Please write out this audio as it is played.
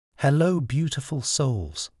Hello, beautiful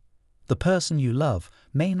souls. The person you love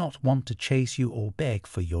may not want to chase you or beg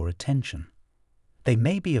for your attention. They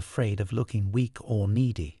may be afraid of looking weak or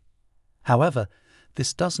needy. However,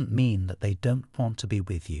 this doesn't mean that they don't want to be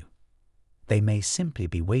with you. They may simply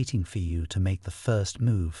be waiting for you to make the first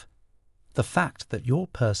move. The fact that your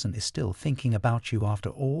person is still thinking about you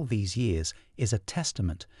after all these years is a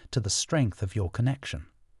testament to the strength of your connection.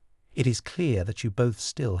 It is clear that you both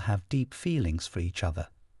still have deep feelings for each other.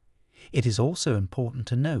 It is also important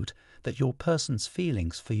to note that your person's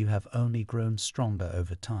feelings for you have only grown stronger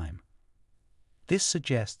over time. This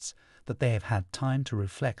suggests that they have had time to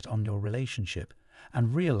reflect on your relationship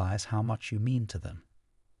and realize how much you mean to them.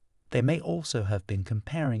 They may also have been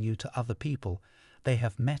comparing you to other people they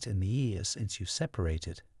have met in the years since you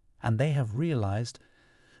separated, and they have realized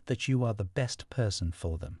that you are the best person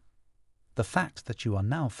for them. The fact that you are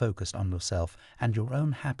now focused on yourself and your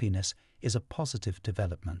own happiness is a positive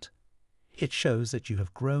development. It shows that you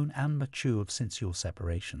have grown and matured since your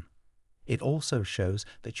separation. It also shows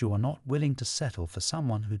that you are not willing to settle for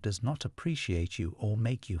someone who does not appreciate you or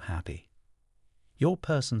make you happy. Your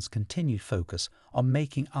person's continued focus on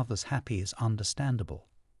making others happy is understandable.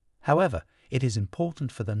 However, it is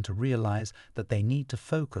important for them to realize that they need to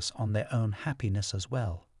focus on their own happiness as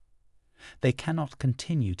well. They cannot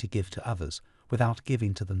continue to give to others without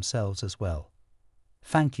giving to themselves as well.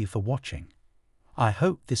 Thank you for watching. I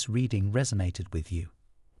hope this reading resonated with you.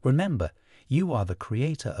 Remember, you are the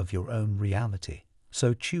creator of your own reality,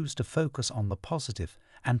 so choose to focus on the positive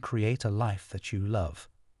and create a life that you love.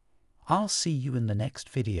 I'll see you in the next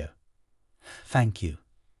video. Thank you.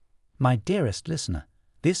 My dearest listener,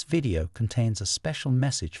 this video contains a special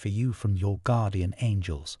message for you from your guardian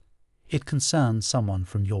angels. It concerns someone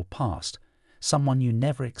from your past, someone you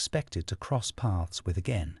never expected to cross paths with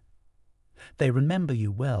again. They remember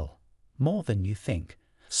you well, more than you think,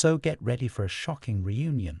 so get ready for a shocking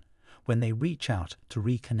reunion when they reach out to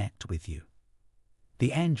reconnect with you.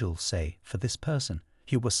 The angels say for this person,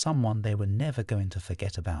 you were someone they were never going to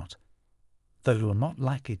forget about. Though you are not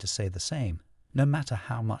likely to say the same, no matter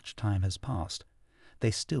how much time has passed,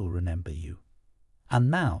 they still remember you.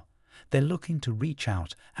 And now, they're looking to reach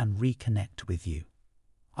out and reconnect with you.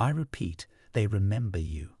 I repeat, they remember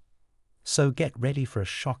you. So get ready for a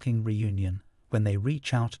shocking reunion when they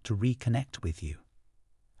reach out to reconnect with you.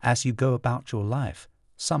 As you go about your life,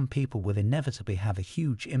 some people will inevitably have a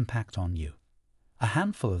huge impact on you. A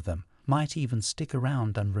handful of them might even stick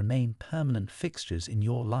around and remain permanent fixtures in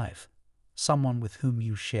your life, someone with whom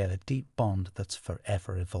you share a deep bond that's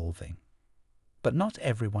forever evolving. But not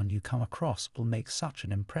everyone you come across will make such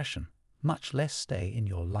an impression, much less stay in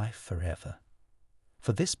your life forever.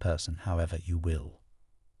 For this person, however, you will.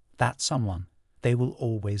 That someone they will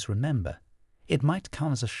always remember. It might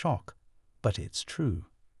come as a shock, but it's true.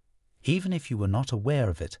 Even if you were not aware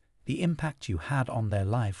of it, the impact you had on their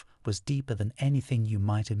life was deeper than anything you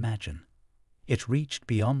might imagine. It reached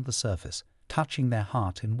beyond the surface, touching their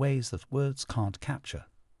heart in ways that words can't capture.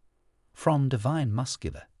 From Divine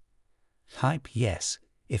Muscular. Type yes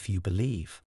if you believe.